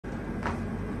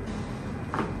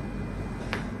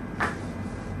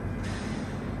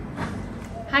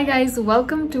Hi guys,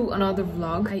 welcome to another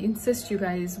vlog. I insist you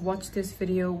guys watch this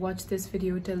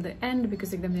video till the end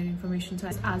because एकदम धेरै information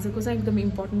छ. आजको चाहिँ एकदम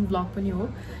important vlog पनि हो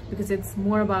because it's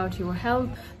more about your health.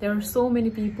 There are so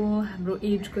many people हाम्रो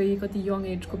age को कति young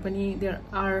age को पनि there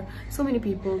are so many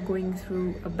people going through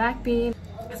a back pain.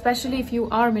 Especially if you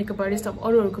are makeup artist, अब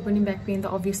अरूहरुको पनि back pain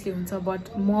त obviously हुन्छ,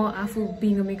 but म आफू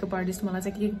being a makeup artist मलाई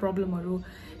चाहिँ के प्रब्लमहरु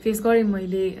फेस गरे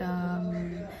मैले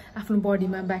आफ्नो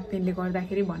बडीमा ब्याक पेनले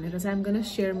गर्दाखेरि भनेर चाहिँ I'm gonna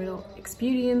share मेरो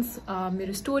एक्सपिरियन्स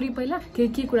मेरो स्टोरी पहिला के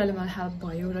कुराले मलाई हेल्प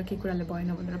भयो र के कुराले भएन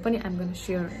भनेर पनि I'm gonna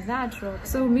share that.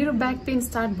 So मेरो ब्याक पेन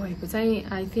स्टार्ट भएको चाहिँ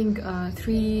I think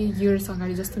 3 years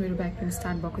अगाडि जस्तो मेरो ब्याक पेन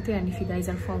स्टार्ट भएको थियो. And if you guys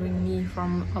are following me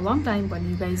from a long time, then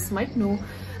you guys might know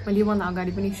मैले योभन्दा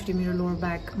अगाडि पनि एक्चुअली मेरो लोवर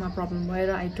ब्याकमा प्रब्लम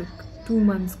भएर I took 2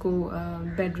 months को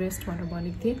बेड रेस्ट भनेर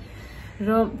भनेको थिएँ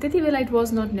र त्यतिबेला इट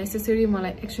वाज नट नेसेसरी.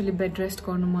 मलाई एक्चुअली बेड रेस्ट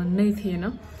गर्नु मन नै थिएन.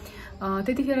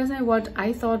 त्यतिखेर चाहिँ वाट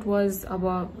आई थट वाज अब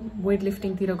वेट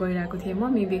लिफ्टिङतिर गइरहेको थिएँ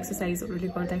म. मेबी एक्सर्साइजहरूले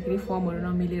गर्दाखेरि फर्महरू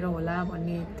नमिलेर होला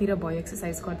भन्नेतिर भयो,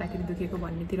 एक्सर्साइज गर्दाखेरि दुखेको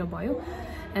भन्नेतिर भयो.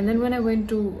 And then when I went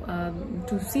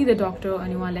to see the doctor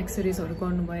अनि उहाँले एक्सरेजहरू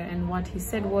गर्नुभयो. And what he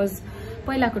shed was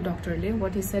पहिलाको डक्टरले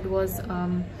वाट हि सेड वाज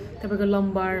तपाईको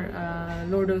लम्बार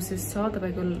लोर्डोसिस छ,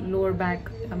 तपाईको लोवर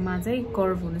ब्याकमा चाहिँ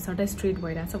कर्भ हुनुहुन्छ, स्ट्रेट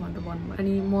भइरहेछ भनेर भन्नुभयो.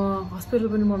 अनि म हस्पिटल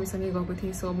पनि मम्मीसँगै गएको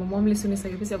थिएँ. सो अब मम्मीले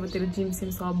सुनिसकेपछि अब तेरो जिम सिम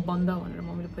सब बन्द भनेर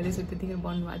मम्मीले पहिल्यै त्यतिखेर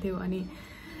भन्नुभएको थियो. अनि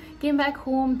केम ब्याक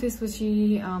होम. त्यसपछि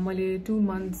मैले 2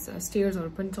 months स्टेयर्सहरू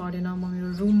पनि चढेन. म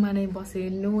मेरो रुममा नै बसेँ,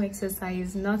 नो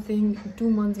एक्सर्साइज नथिङ.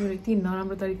 2 months मेरो यति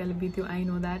नराम्रो तरिकाले बित्यो, आई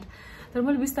नो द्याट. तर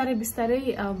मैले बिस्तारै बिस्तारै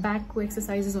ब्याकको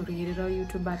एक्सर्साइजेसहरू हेरेर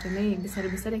युट्युबबाट नै बिस्तारै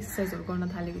बिस्तारै एक्सर्साइजहरू गर्न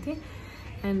थालेको थिएँ.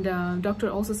 एन्ड डक्टर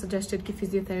अल्सो सजेस्टेड कि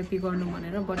फिजियोथेरापी गर्नु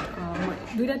भनेर. बट म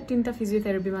 2-3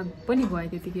 फिजियोथेरापीमा पनि गएँ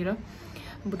त्यतिखेर.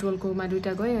 बुटवलकोमा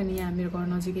 2टा गएँ अनि यहाँ मेरो घर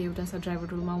नजिकै एउटा छ ड्राइभर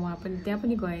टोलमा, उहाँ पनि त्यहाँ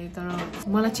पनि गएँ. तर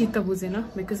मलाई चित्त बुझेन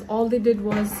because all they did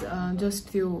was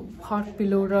just त्यो हट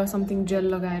पिलो र समथिङ जेल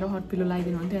लगाएर हट पिलो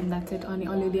लगाइदिनु हुन्थ्यो एन्ड द्याट्स इट. अनि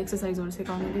अलिअलि एक्सर्साइजहरू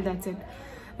सिकाउनु थियो, द्याट्स इट.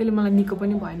 त्यसले मलाई निको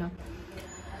पनि भएन.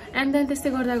 एन्ड देन त्यस्तै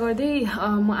गर्दा गर्दै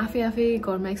म आफै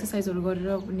घरमा एक्सर्साइजहरू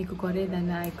गरेर निको गरेँ. देन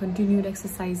आई कन्टिन्युड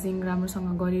एक्सर्साइजिङ,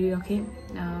 राम्रोसँग गरिराखेँ.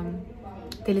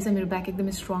 त्यसले चाहिँ मेरो ब्याक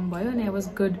एकदमै स्ट्रङ भयो अनि आई वाज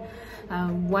गुड.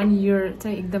 1 year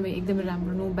चाहिँ एकदमै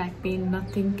राम्रो, नो ब्याक पेन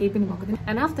नथिङ, केही पनि भएको थिएन.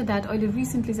 एन्ड आफ्टर द्याट अहिले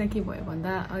रिसेन्टली चाहिँ के भयो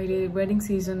भन्दा अहिले वेडिङ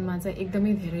सिजनमा चाहिँ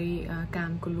एकदमै धेरै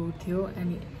कामको लोड थियो.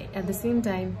 अनि एट द सेम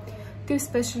टाइम त्यो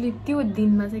स्पेसली त्यो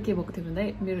दिनमा चाहिँ के भएको थियो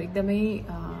भन्दा मेरो एकदमै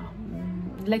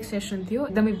लेग सेसन थियो,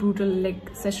 एकदमै ब्रुटल लेग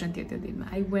सेसन थियो त्यो दिनमा.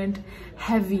 आई वेन्ट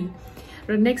हेभी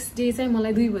र नेक्स्ट डे चाहिँ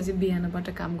मलाई 2 बजे बिहानबाट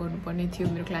काम गर्नुपर्ने थियो.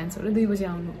 मेरो क्लाइन्ट्सहरू 2 बजे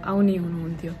आउने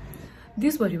हुनुहुन्थ्यो.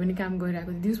 दिउँसभरि पनि काम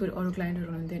गरिरहेको थियो, दिउँसभरि अरू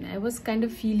क्लाइन्टहरू हुनुहुन्थ्यो. I was kind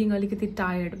of feeling अलिकति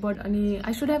टायर्ड. बट अनि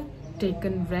I should have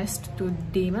taken rest त्यो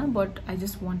डेमा. बट आई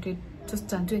जस्ट वान्टेड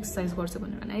जान्छु एक्सर्साइज गर्छु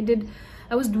भनेर.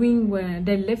 I was doing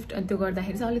dead lift. अनि त्यो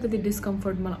गर्दाखेरि चाहिँ अलिकति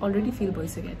डिस्कम्फर्ट मलाई अलरेडी फिल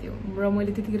भइसकेको थियो र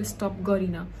मैले त्यतिखेर स्टप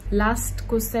गरिनँ.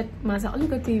 लास्टको सेटमा चाहिँ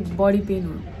अलिकति बडी पेन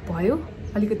भयो,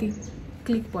 अलिकति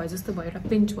क्लिक भयो जस्तो भयो र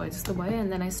पिन्च भयो जस्तो भयो.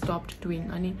 And then I stopped doing.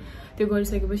 अनि त्यो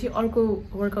गरिसकेपछि अर्को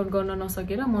वर्कआउट गर्न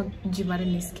नसकेर म जिमबाट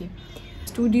निस्केँ.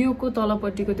 स्टुडियोको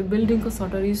तलपट्टिको त्यो बिल्डिङको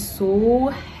सटर इज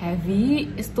सो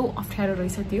हेभी, यस्तो अप्ठ्यारो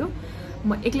रहेछ त्यो.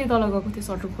 म एक्लै तल गएको थिएँ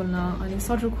सटर खोल्न. अनि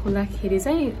सटर खोल्दाखेरि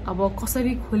चाहिँ अब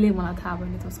कसरी खोलेँ मलाई थाहा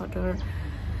भएन त्यो सटर.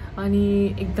 अनि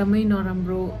एकदमै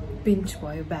नराम्रो पिन्च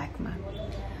भयो ब्याकमा.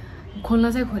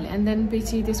 खोल्न चाहिँ खोलेँ. एन्ड देन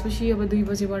त्यसपछि अब 2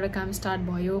 बजेबाट काम स्टार्ट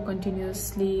भयो.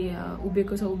 कन्टिन्युसली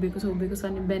उभिएको छ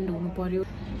अनि बेन्ड हुनु पर्यो.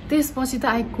 त्यसपछि त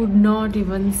I could not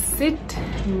even seat.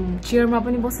 चेयरमा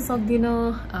पनि बस्न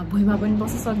सक्दिनँ, भुइँमा पनि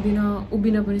बस्न सक्दिनँ,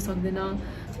 उभिन पनि सक्दिनँ.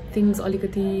 थिङ्स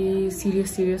अलिकति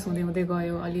सिरियस हुँदै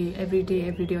गयो. अलि एभ्री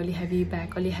डे अलि हेभी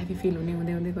ब्याक, अलि हेभी फिल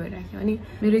हुँदै गइरहेको. अनि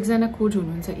मेरो एकजना कोच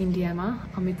हुनुहुन्छ इन्डियामा,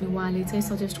 अमित, उहाँले चाहिँ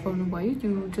सजेस्ट गर्नुभयो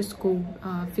यु जस्ट गो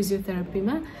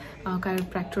फिजियोथेरापीमा,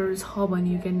 काइरोप्र्याक्टर छ भने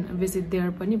यु क्यान भिजिट देयर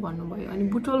पनि भन्नुभयो. अनि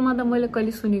बुटवलमा त मैले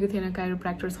कहिले सुनेको थिएन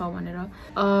काइरोप्र्याक्टर छ भनेर.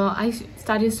 आई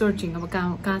स्टार्टेड सर्चिङ अब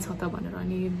कहाँ छ त भनेर.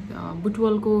 अनि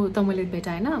बुटवलको त मैले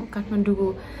भेटाएन, काठमाडौँको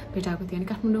भेटाएको थिएँ. अनि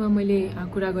काठमाडौँमा मैले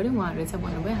कुरा गरेँ, उहाँहरूले चाहिँ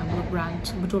भन्नुभयो हाम्रो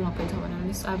ब्रान्च बुटवलमा पनि छ भनेर.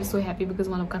 अनि I was so happy because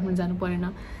मलाई काठमाडौँ जानु परेन.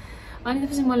 अनि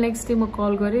त्यसपछि म नेक्स्ट डे म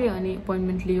कल गरेँ अनि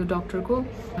अपोइन्टमेन्ट लियो डक्टरको.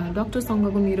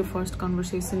 डक्टरसँगको मेरो फर्स्ट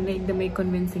कन्भर्सेसन नै एकदमै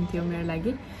कन्भिन्सिङ थियो मेरो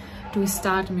लागि. to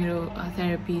start मेरो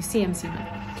therapy CMC मा.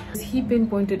 He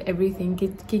pinpointed everything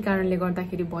के कारणले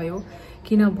गर्दाखेरि भयो,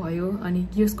 किन भयो, अनि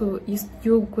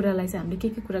यो कुरालाई चाहिँ हामीले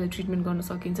के कुराले ट्रिटमेन्ट गर्न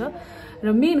सकिन्छ.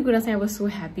 र मेन कुरा चाहिँ I was so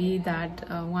happy that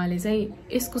उहाँले चाहिँ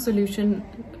यसको सोल्युसन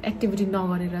एक्टिभिटी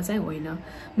नगरेर चाहिँ होइन,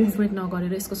 मुभमेन्ट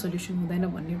नगरेर यसको सोल्युसन हुँदैन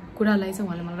भन्ने कुरालाई चाहिँ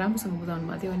उहाँले मलाई राम्रोसँग बुझाउनु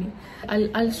भएको थियो.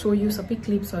 अनि I'll show you सबै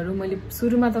क्लिप्सहरु. मैले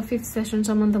सुरुमा त 5th सेसन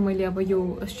सम्म त मैले अब यो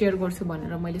शेयर गर्छु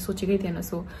भनेर मैले सोचेकै थिएन.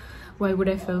 So why would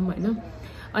I film, हैन.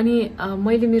 अनि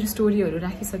मैले मेरो स्टोरीहरु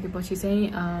राखिसकेपछि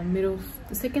चाहिँ मेरो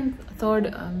सेकेन्ड थर्ड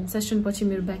सेसन पछि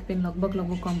मेरो ब्याक पेन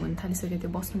लगभग कम हुन थालिसकेको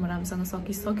थियो. बस्नुमा राम्रोसँग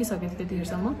सकिसकेको थियो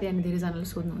त्यतिखेरसम्म. त्यहाँ धेरै जनाले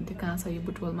सोध्नुहुन्थ्यो कहाँ छ यो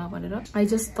बुटवलमा भनेर. आई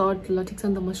जस्ट थट ल ठिक छ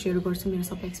नि त म शेयर गर्छु मेरो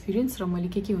सबै एक्सपिरियन्स र मैले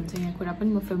के हुन्छ यहाँ कुरा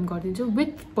पनि म फिल्म गरिदिन्छु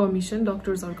विथ परमिसन,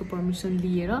 डक्टर्सहरुको परमिसन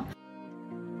लिएर.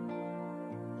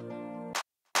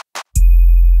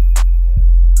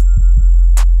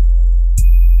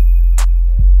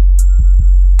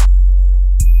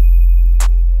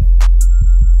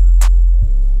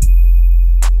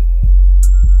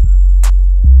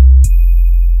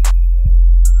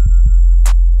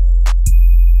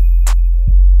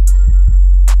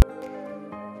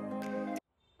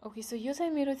 Okay, so यो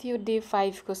चाहिँ मेरो थियो डे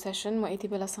 5 को सेसन. म यति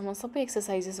बेलासम्म सबै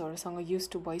एक्सरसाइजेसहरुसँग युज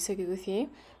टु भइसकेको थिएँ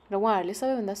र उहाँहरूले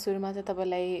सबैभन्दा सुरुमा चाहिँ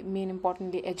तपाईलाई मेन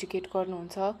इम्पोर्टेन्टली एजुकेट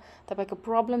गर्नुहुन्छ. तपाईको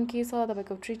प्रब्लम के छ,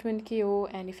 तपाईको ट्रिटमेन्ट के हो.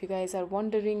 And if you guys are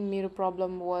wondering, मेरो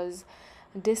प्रब्लम वाज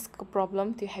डिस्क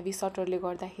प्रब्लम. त्यो हेभी सटरले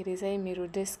गर्दाखेरि चाहिँ मेरो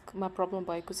डिस्कमा प्रब्लम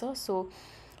भएको छ. सो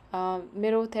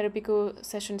मेरो थेरापीको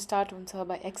सेसन स्टार्ट हुन्छ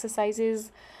बाइ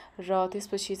एक्सरसाइजेस र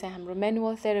त्यसपछि चाहिँ हाम्रो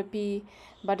म्यानुअल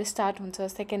थेरापीबाट स्टार्ट हुन्छ.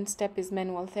 Second step is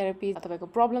manual therapy. तपाईको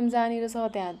प्रब्लम जहाँनिर छ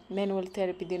त्यहाँ म्यानुअल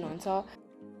थेरापी दिनुहुन्छ.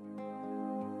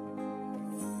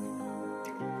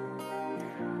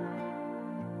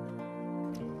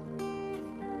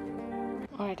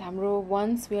 Alright, हाम्रो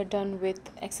once we are done with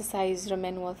exercise र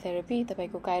manual therapy,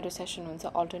 तपाईको काइरो सेसन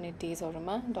हुन्छ alternate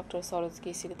daysहरुमा. डाक्टर सरोज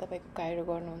केसीले तपाईको काइरो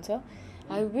गर्नुहुन्छ.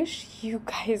 I wish you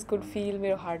guys could feel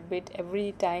मेरो heartbeat every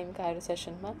time काइरो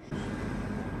सेसनमा.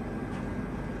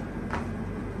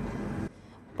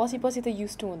 पछि त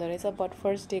युज टु हुँदो रहेछ, बट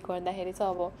फर्स्ट डे गर्दाखेरि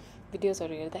चाहिँ अब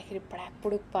भिडियोजहरु हेर्दाखेरि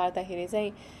पडापुडुक पार्दाखेरि चाहिँ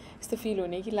यस्तो फिल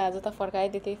हुने कि लाज त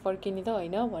फर्काइदिए फर्किने त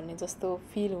होइन भन्ने जस्तो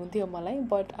फिल हुन्थ्यो मलाई.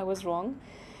 But I was wrong.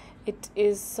 It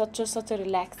is such a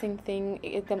relaxing thing.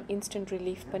 एकदम instant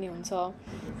relief पनि हुन्छ.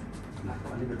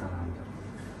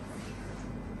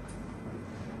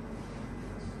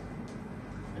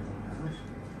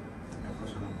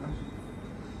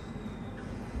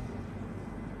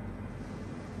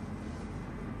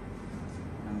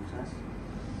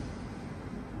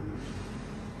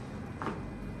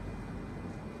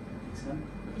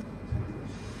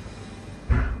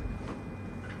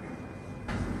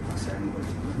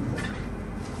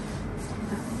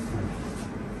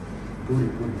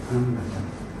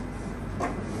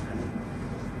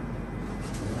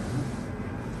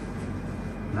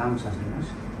 Naam saas linas.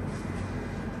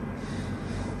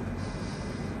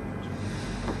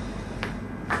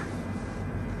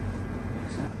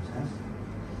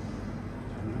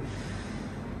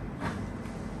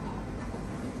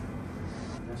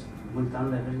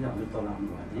 Muntan level ya amit tolam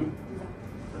lo ni.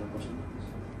 Terus kosong.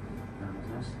 Naam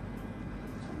saas.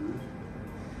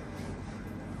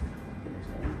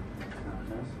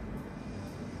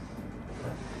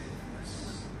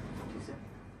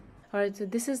 Alright, so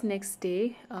this is next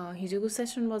day. Hijoko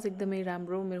session was एकदमै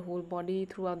राम्रो. मेरो whole body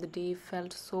throughout the day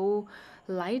felt so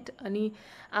light. अनि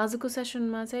आजको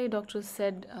सेसनमा चाहिँ doctor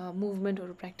shed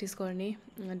मुभमेन्टहरु practice गर्ने,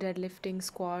 dead lifting,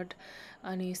 squat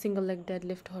अनि single leg dead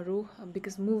लिफ्टहरु,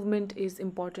 because movement is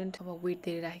important. अब weight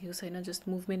धेरै राखेको छैन, जस्ट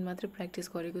मुभमेन्ट मात्र प्र्याक्टिस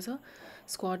गरेको छ.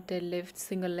 Squat, dead lift,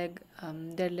 single leg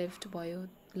dead lift भयो,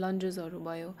 लन्जेसहरु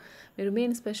भयो. मेरो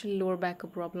मेन स्पेशली लोवर ब्याकको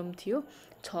प्रब्लम थियो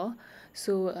छ.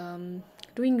 So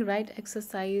doing right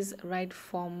exercise right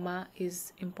फर्ममा इज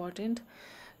इम्पोर्टेन्ट.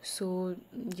 सो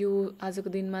यो आजको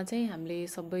दिनमा चाहिँ हामीले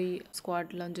सबै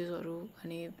स्क्वाड, लन्जेसहरु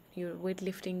अनि यो वेट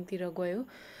लिफ्टिङतिर गयो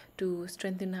टु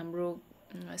स्ट्रेन्थन हाम्रो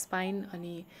स्पाइन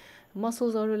अनि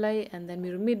मसल्सहरुलाई. एन्ड देन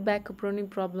मेरो मिड ब्याकको पनि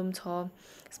प्रब्लम छ.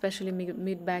 स्पेशली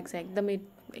मिड ब्याक चाहिँ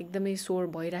एकदमै सोर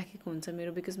भइराखेको हुन्छ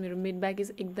मेरो, बिकज मेरो मिड ब्याक इज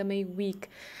एकदमै week.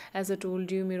 As a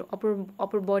told you, मेरो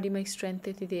अप्पर बडीमा स्ट्रेन्थ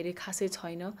त्यति धेरै खासै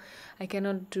छैन. I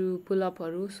cannot do pool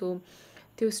अपहरु. So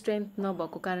त्यो स्ट्रेन्थ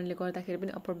नभएको कारणले गर्दाखेरि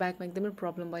पनि अप्पर ब्याकमा एकदमै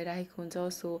प्रब्लम भइराखेको हुन्छ.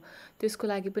 सो त्यसको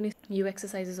लागि पनि यो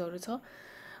एक्सरसाइजेसहरु छ.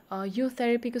 यो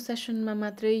थेरापीको सेसनमा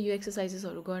मात्रै यो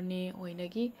एक्सरसाइजेसहरु गर्ने होइन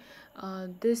कि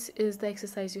this is the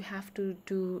exercise you have to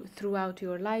do through out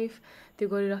your life. त्यो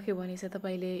गरिराख्यो भने चाहिँ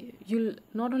तपाईले you'll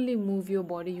not only move your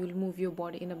body, you'll move your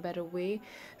body in a better way.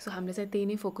 So हामीले चाहिँ त्यही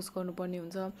नै फोकस गर्नुपर्ने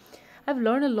हुन्छ. I've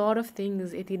learned a lot of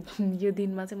things. यो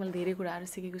दिनमा चाहिँ मैले धेरै कुराहरू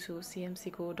सिकेको छु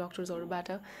CMC को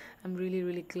doctorsहरूबाट. I'm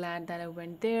really glad that I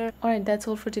went there. Alright, that's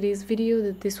all for today's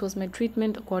video. This was my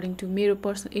treatment according to मेरो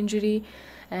personal injury.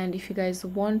 And if you guys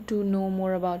want to know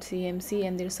more about CMC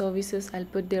and their services, I'll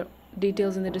put their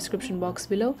details in the description box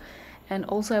below. And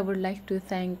also I would like to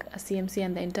thank CMC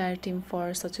and the entire team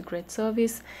for such a great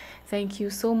service. Thank you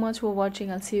so much for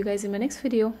watching. I'll see you guys in my next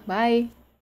video. Bye.